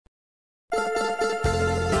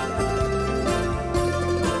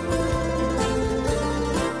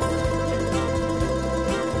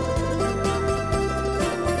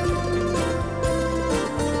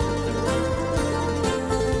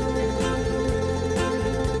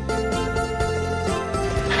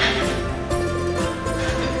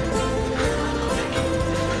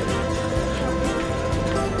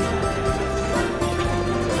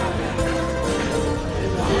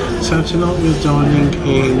So tonight we're dining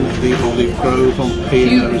in the Olive Grove on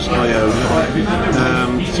P&O Iona.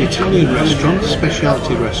 It's an Italian restaurant,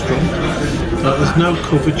 specialty restaurant. There's no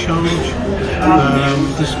cover charge.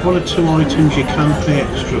 There's one or two items you can pay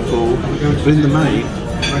extra for, but in the main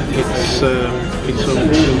it's all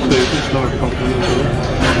included, it's not a problem at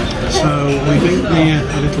all. So we've been here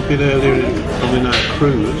a little bit earlier on our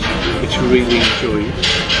cruise, which we really enjoyed.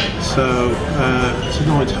 So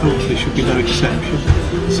tonight hopefully should be no exception.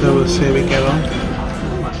 So we'll see how we get on.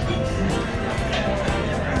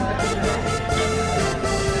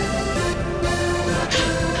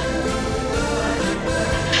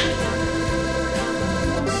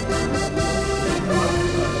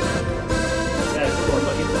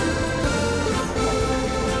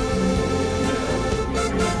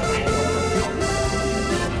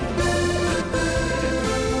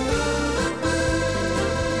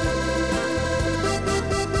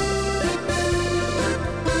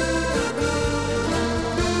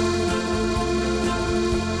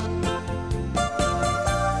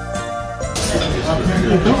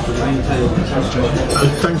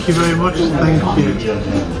 Thank you very much, thank you.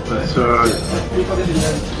 That's alright.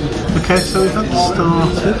 Okay, so we've had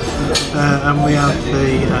started and we had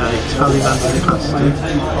the Italian antipasti,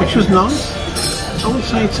 which was nice. I wouldn't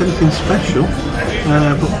say it's anything special,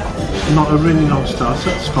 but not a really nice start, so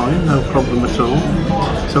that's fine, no problem at all.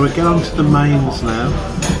 So we get on to the mains now.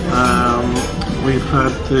 We've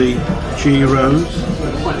had the gyros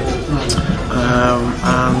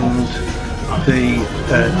and the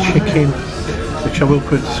chicken, which I will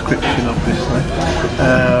put a description obviously,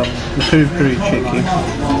 the peri-peri chicken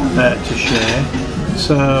to share.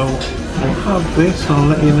 So we'll have this, I'll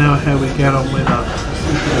let you know how we get on with that,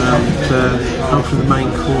 and hopefully the main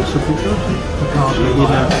course will be good. I'll let you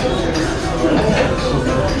know.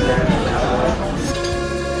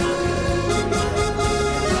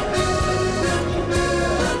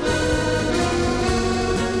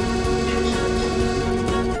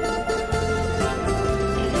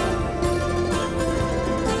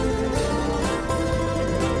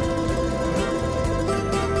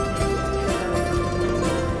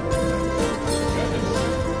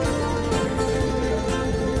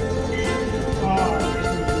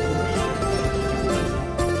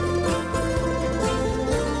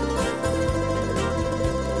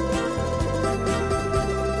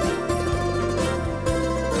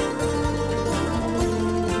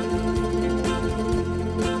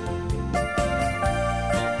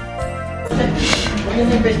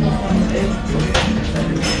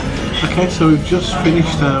 Okay, so we've just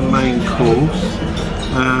finished our main course.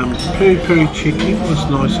 Peri-peri chicken was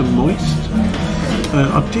nice and moist.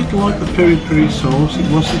 I did like the peri-peri sauce,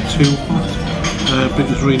 it wasn't too hot, but it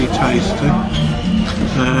was really tasty.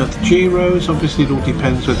 The gyros, obviously it all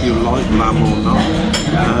depends whether you like lamb or not.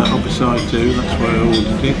 Obviously I do, that's why I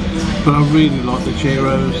ordered it. But I really like the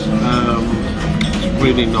gyros, it's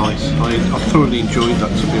really nice. I thoroughly enjoyed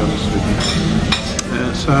that, to be honest with you.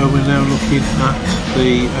 So we're now looking at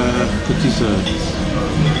the desserts.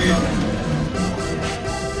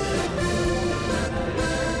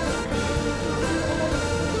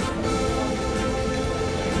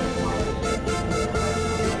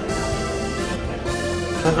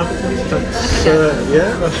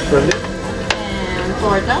 Yeah, that's brilliant. And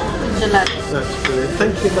porta with gelato. That's brilliant.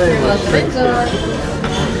 Thank you very much. Thank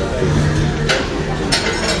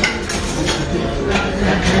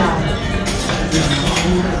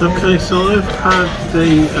Okay, so I've had the,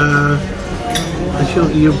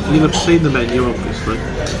 you'll have seen the menu obviously,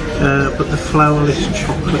 but the flourless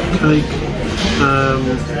chocolate cake. I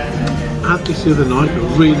had this the other night,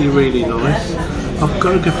 but really nice. I've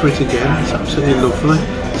got to go for it again, it's absolutely lovely.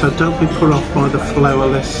 So don't be put off by the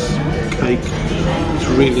flourless cake, it's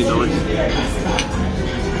really nice.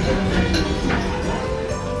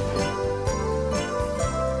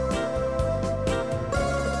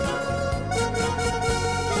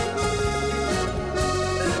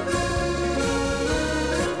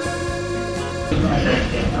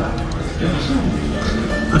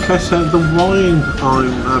 Okay, so the wine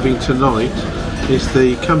I'm having tonight is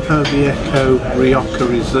the Campo Viejo Rioja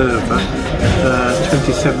Reserva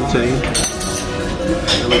 2017.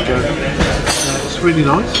 There we go. It's really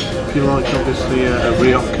nice. If you like, obviously, a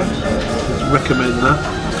Rioja, I'd recommend that.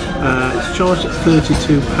 It's charged at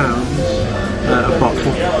 £32 a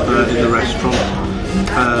bottle in the restaurant.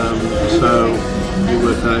 So you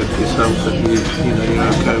work out for yourself that you're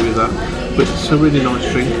okay with that. But it's a really nice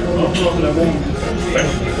drink.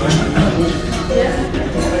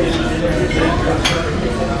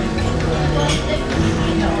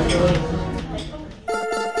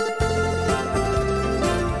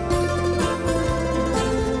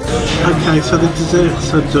 Okay, so the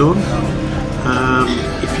desserts are done.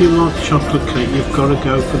 If you like chocolate cake, you've got to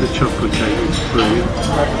go for the chocolate cake. It's brilliant.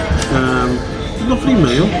 Lovely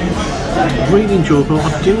meal, really enjoyable.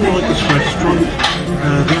 I do like this restaurant.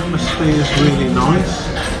 The atmosphere is really nice.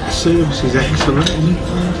 The service is excellent.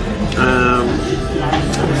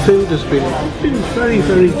 The food has been very,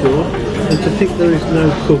 very good. And to think there is no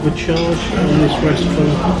cover charge in this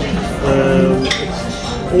restaurant,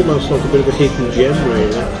 it's almost like a bit of a hidden gem,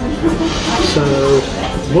 really. So,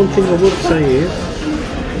 one thing I would say is,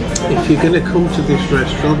 if you're going to come to this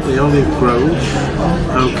restaurant, the Olive Grove,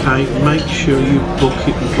 okay, make sure you book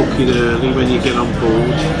it and book it early when you get on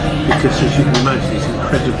board, because as you can imagine, it's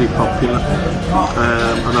incredibly popular,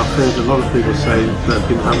 and I've heard a lot of people say that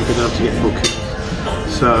they haven't been able to get bookings,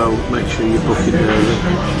 so make sure you book it early.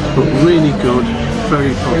 But really good,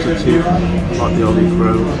 very positive, like the Olive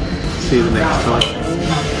Grove. See you the next time.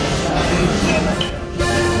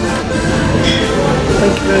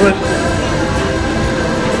 Thank you very much.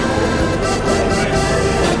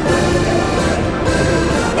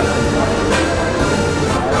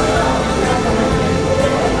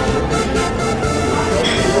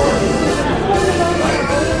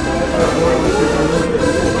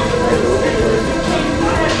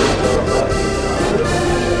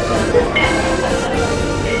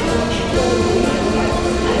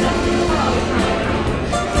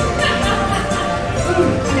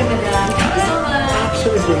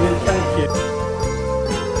 Absolutely brilliant, thank you.